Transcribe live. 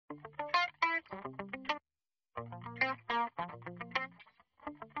Given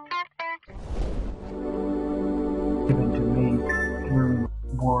to me through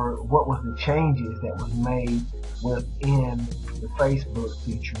what was the changes that was made within the Facebook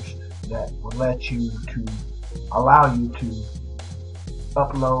features that would allow you to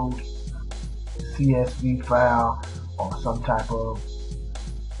upload CSV file or some type of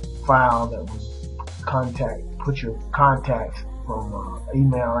file that would put your contacts from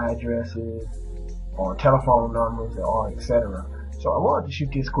email addresses or telephone numbers or etc. So I wanted to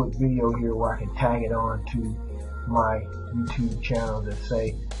shoot this quick video here where I can tag it on to my YouTube channel to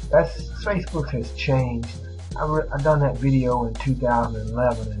say that Facebook has changed. I done that video in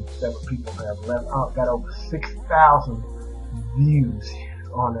 2011 and several people have got over 6,000 views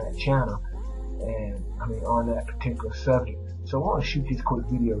on that channel, and on that particular subject. So I want to shoot this quick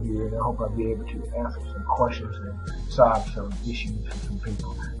video here, and I hope I'll be able to answer some questions and solve some issues for some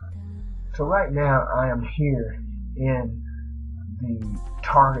people. So right now I am here in the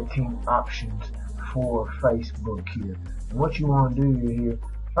targeting options for Facebook here. And what you want to do here,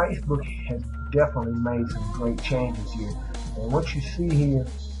 Facebook has definitely made some great changes here. And what you see here,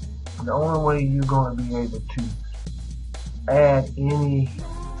 the only way you're going to be able to add any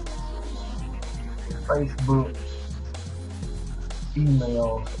Facebook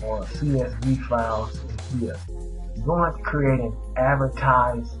emails or CSV files is this. You're going to have to create an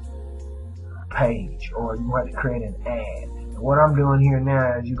advertise page, or you're going to have to create an ad. And what I'm doing here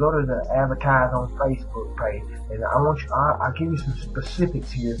now is you go to the advertise on Facebook page, and I'll give you some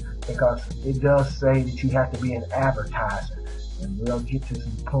specifics here because it does say that you have to be an advertiser. And we'll get to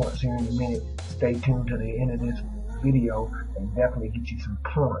some points here in a minute. Stay tuned to the end of this video and definitely get you some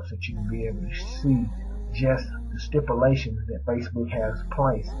points that you can be able to see just the stipulations that Facebook has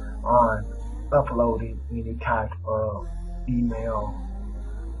placed on uploading any type of email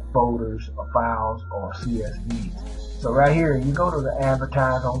folders or files or CSVs. So right here, you go to the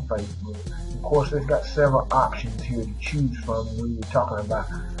advertise on Facebook. Of course, it's got several options here to choose from when you're talking about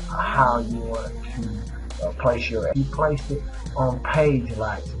how you want to place your ad. You placed it on page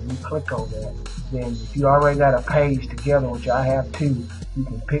likes, and you click on that. Then if you already got a page together, which I have too, you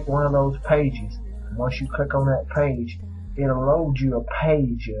can pick one of those pages. And once you click on that page, it'll load you a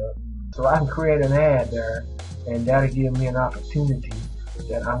page up. So I can create an ad there, and that'll give me an opportunity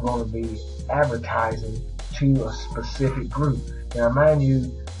that I'm going to be advertising to a specific group. Now mind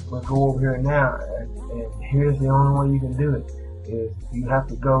you, we'll go over here now, and here's the only way you can do it, is you have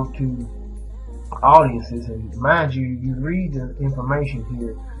to go to audiences, and mind you, you read the information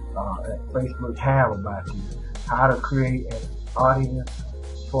here that Facebook have about you, how to create an audience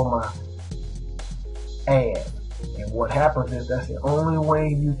for my ad. And what happens is that's the only way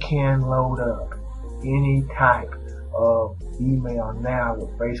you can load up any type of email now with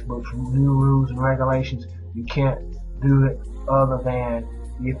Facebook's new rules and regulations. You can't do it other than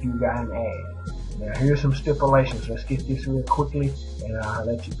if you got an ad. Now here's some stipulations. Let's get this real quickly, and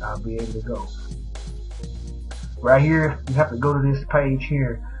I'll be able to go. Right here, you have to go to this page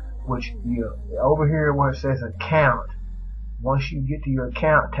here, which over here where it says account. Once you get to your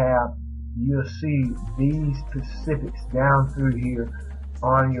account tab, you'll see these specifics down through here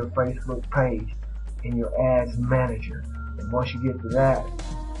on your Facebook page in your ads manager. And once you get to that,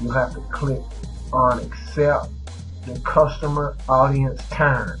 you'll have to click on accept the customer audience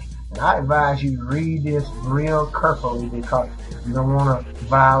terms. And I advise you to read this real carefully because you don't want to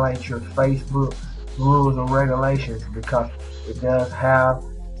violate your Facebook rules and regulations, because it does have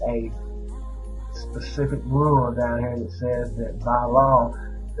a specific rule down here that says that by law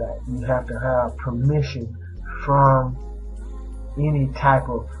that you have to have permission from any type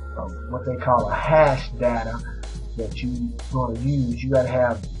of what they call a hash data that you're going to use. You got to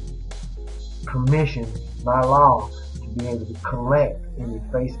have permission by law to be able to collect any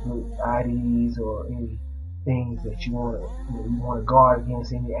Facebook IDs or any things that you want to guard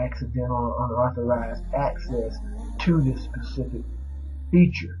against any accidental or unauthorized access to this specific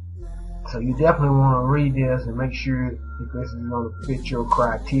feature. So you definitely want to read this and make sure if this is going to fit your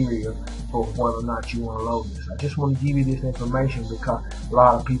criteria for whether or not you want to load this. I just want to give you this information because a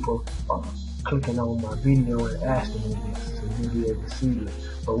lot of people are clicking on my video and asking me this, so you'll be able to see this.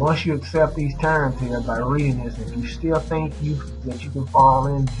 But once you accept these terms here by reading this, if you still think that you can fall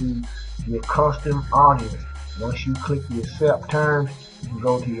into your custom audience, once you click the accept terms, you can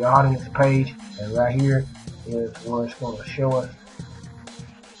go to your audience page, and right here is where it's going to show us.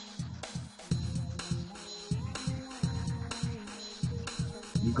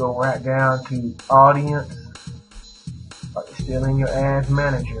 You go right down to audience, but it's still in your ads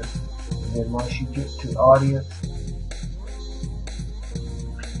manager. And then once you get to audience,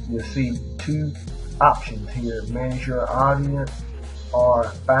 you'll see two options here: manage your audience or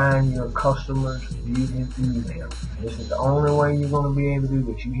find your customers using email. This is the only way you're going to be able to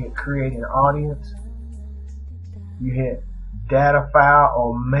do this. You hit create an audience, you hit data file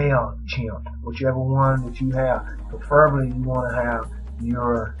or MailChimp, whichever one that you have. Preferably you want to have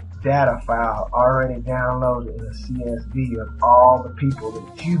your data file already downloaded in a CSV of all the people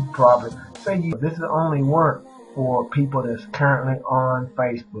that you probably say this is only work for people that's currently on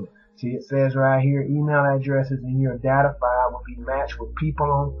Facebook. See, it says right here, email addresses in your data file will be matched with people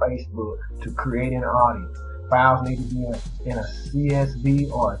on Facebook to create an audience. Files need to be in a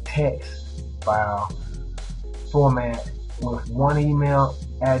CSV or a text file format with one email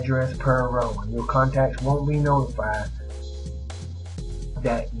address per row, and your contacts won't be notified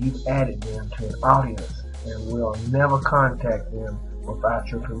that you've added them to an audience and will never contact them without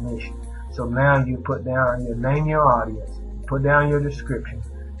your permission. So now you put down, you name your audience, put down your description.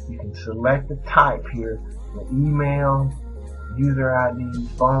 You can select the type here, the email, user IDs,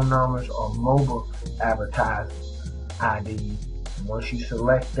 phone numbers, or mobile advertising IDs. And once you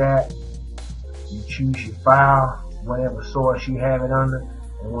select that, you choose your file, whatever source you have it under,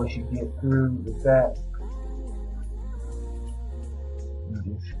 and once you get through with that,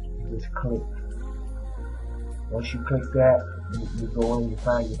 you just click. Once you click that, you go in, you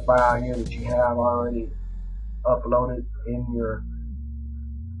find your file here that you have already uploaded in your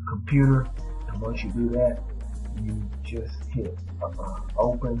computer, and once you do that, you just hit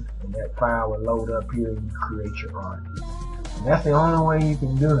open, and that file will load up here and you create your audience. And that's the only way you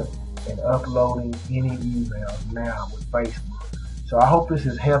can do it in uploading any emails now with Facebook. So I hope this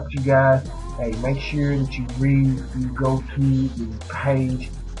has helped you guys. Hey, make sure that you go to the page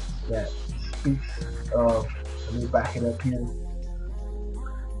that speaks of, let me back it up here.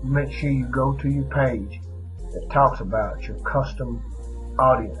 Make sure you go to your page that talks about your custom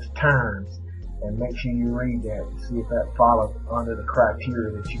audience terms, and make sure you read that and see if that follows under the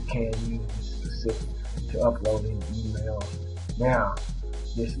criteria that you can use specific to uploading emails. Now,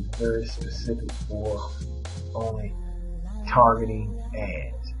 this is very specific for only targeting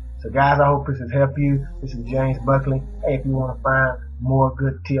ads. So guys, I hope this has helped you. This is James Buckley. Hey, if you want to find more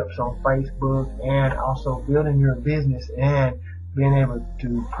good tips on Facebook and also building your business and being able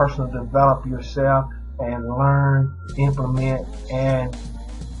to personally develop yourself and learn, implement, and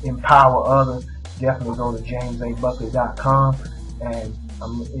empower others, definitely go to jamesabuckley.com. And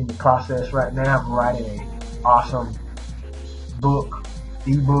I'm in the process right now of writing an awesome ebook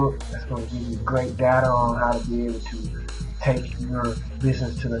that's going to give you great data on how to be able to take your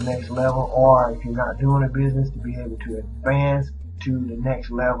business to the next level, or if you're not doing a business, to be able to advance to the next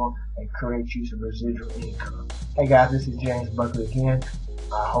level and create you some residual income. Hey guys, this is James Buckley again.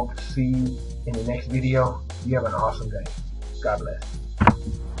 I hope to see you in the next video. You have an awesome day. God bless.